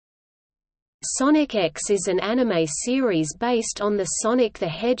Sonic X is an anime series based on the Sonic the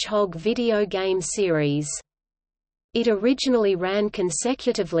Hedgehog video game series. It originally ran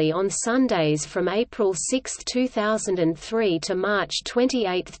consecutively on Sundays from April 6, 2003 to March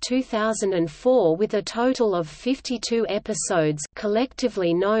 28, 2004 with a total of 52 episodes,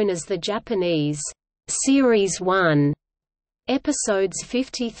 collectively known as the Japanese Series 1. Episodes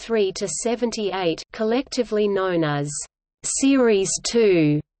 53 to 78, collectively known as Series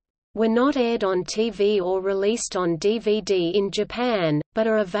 2, were not aired on TV or released on DVD in Japan, but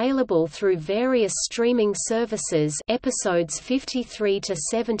are available through various streaming services. Episodes 53 to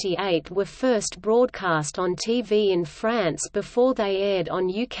 78 were first broadcast on TV in France before they aired on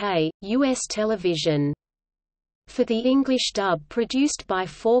US television. For the English dub produced by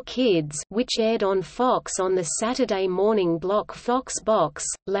 4Kids, which aired on Fox on the Saturday morning block Fox Box,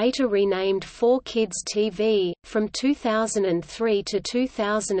 later renamed 4Kids TV, from 2003 to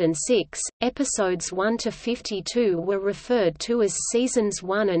 2006, episodes 1 to 52 were referred to as Seasons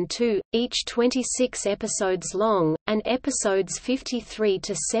 1 and 2, each 26 episodes long, and episodes 53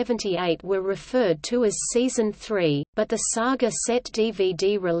 to 78 were referred to as Season 3, but the Saga set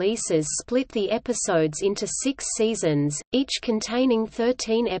DVD releases split the episodes into 6 seasons, each containing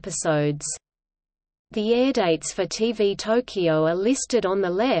 13 episodes. The airdates for TV Tokyo are listed on the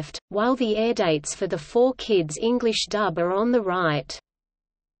left, while the airdates for the 4Kids English dub are on the right.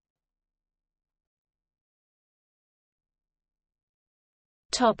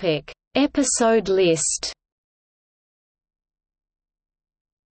 Topic: Episode list.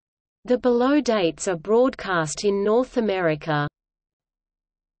 The below dates are broadcast in North America.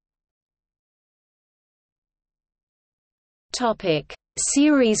 Topic: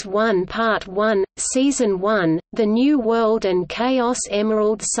 Series 1 Part 1, Season 1, The New World and Chaos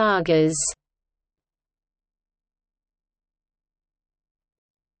Emerald Sagas.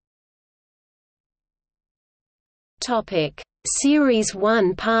 Topic: Series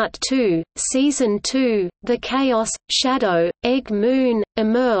 1 Part 2, Season 2, The Chaos, Shadow, Egg Moon,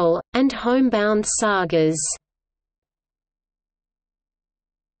 Emerl, and Homebound Sagas.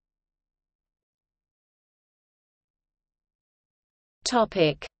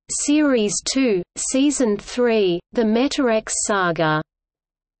 Topic: Series 2, Season 3, The Metarex Saga.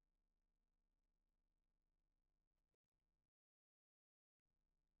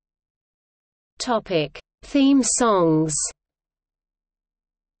 Topic: Theme songs.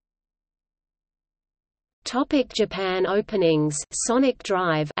 Japan openings. Sonic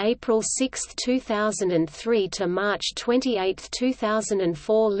Drive, April 6, 2003 to March 28,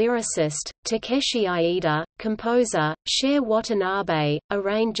 2004. Lyricist Takeshi Aida, composer Share Watanabe,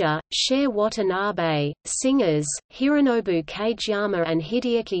 arranger Share Watanabe, singers Hironobu Kageyama and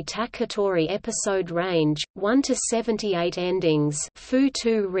Hideaki Takatori. Episode range 1 to 78. Endings Fu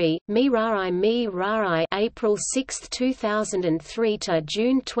Tu Ri, Mi Rarai, April 6, 2003 to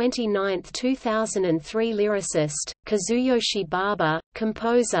June 29, 2003. Lyricist Kazuyoshi Baba,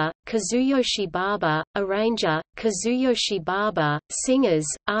 composer Kazuyoshi Baba, arranger Kazuyoshi Baba, singers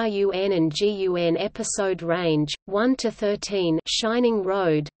RUN and GUN. Episode range 1 to 13. Shining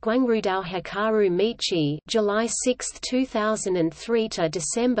Road, Guangrudao Hikaru Michi, July 6, 2003 to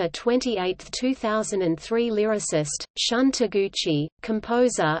December 28, 2003. Lyricist Shun Taguchi,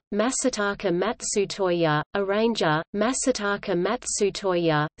 composer Masataka Matsutoya, arranger Masataka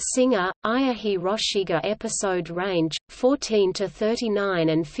Matsutoya, singer Aya Hiroshiga. Episode range 14 to 39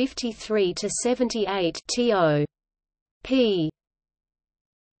 and 53 to 78. T.O.P.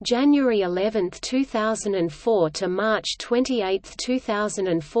 January 11, 2004 to March 28,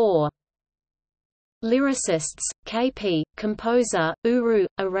 2004. Lyricists KP, composer Uru,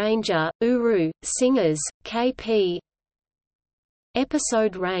 arranger Uru, singers KP.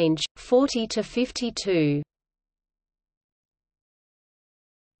 Episode range 40 to 52.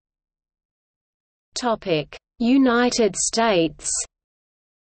 Topic: United States.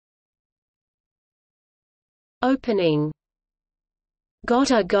 Opening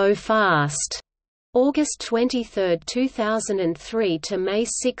Gotta Go Fast, August 23, 2003 to May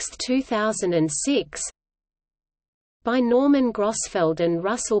 6, 2006. By Norman Grossfeld and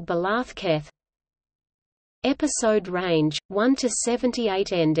Russell Balathketh. Episode range 1 to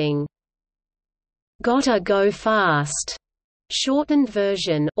 78. Ending Gotta Go Fast, shortened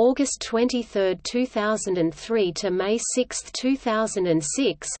version, August 23, 2003 to May 6,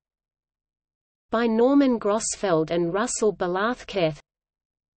 2006. By Norman Grossfeld and Russell Balathketh.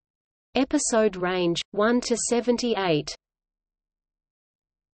 Episode range 1 to 78.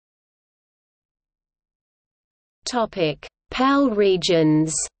 Topic: PAL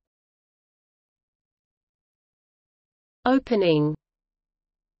regions. Opening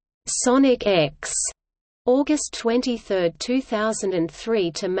Sonic X, August 23,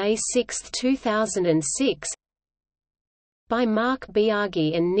 2003 to May 6, 2006, by Mark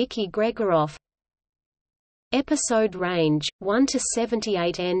Biaggi and Nikki Gregoroff. Episode range 1 to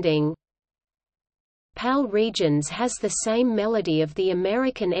 78 ending. PAL Regions has the same melody of the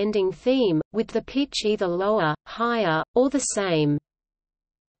American ending theme, with the pitch either lower, higher, or the same.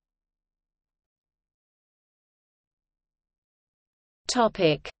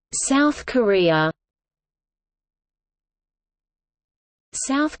 South Korea.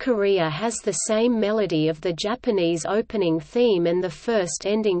 South Korea has the same melody of the Japanese opening theme and the first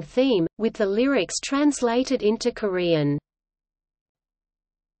ending theme, with the lyrics translated into Korean.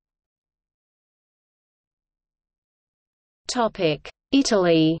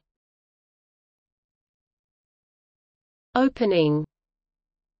 Italy. Opening.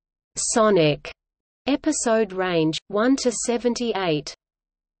 Sonic. Episode range 1 to 78.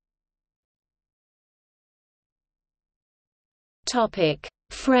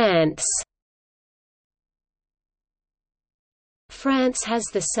 France. France has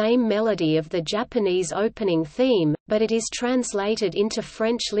the same melody of the Japanese opening theme, but it is translated into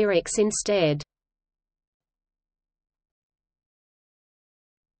French lyrics instead.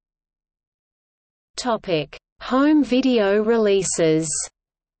 Home video releases.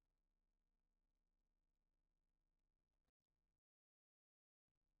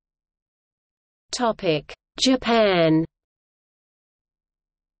 Japan.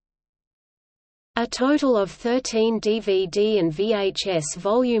 A total of 13 DVD and VHS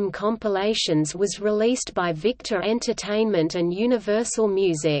volume compilations was released by Victor Entertainment and Universal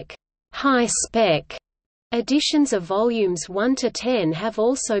Music. High-spec editions of volumes 1 to 10 have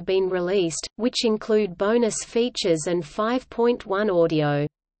also been released, which include bonus features and 5.1 audio.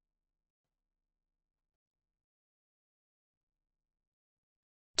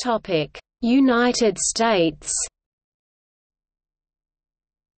 United States.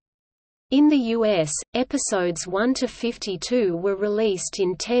 In the US, episodes 1 to 52 were released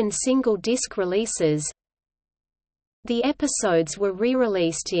in 10 single-disc releases. The episodes were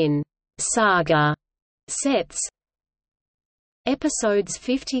re-released in Saga sets. Episodes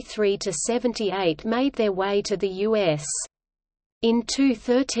 53 to 78 made their way to the US in two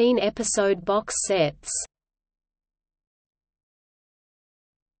 13-episode box sets.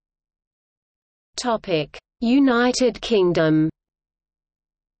 United Kingdom.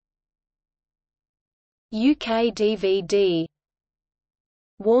 UK DVD.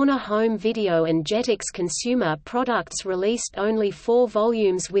 Warner Home Video and Jetix Consumer Products released only 4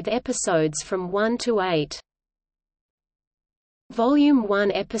 volumes with episodes from 1 to 8. Volume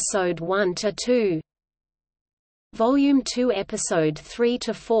 1 Episode 1 to 2. Volume 2 Episode 3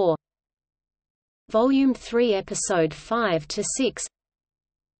 to 4. Volume 3 Episode 5 to 6.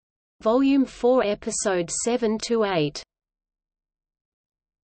 Volume 4 Episode 7 to 8.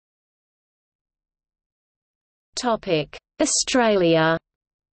 Australia.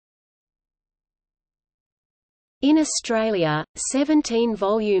 In Australia, 17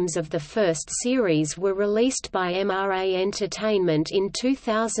 volumes of the first series were released by MRA Entertainment in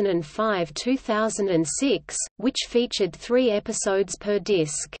 2005–2006, which featured 3 episodes per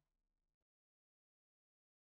disc.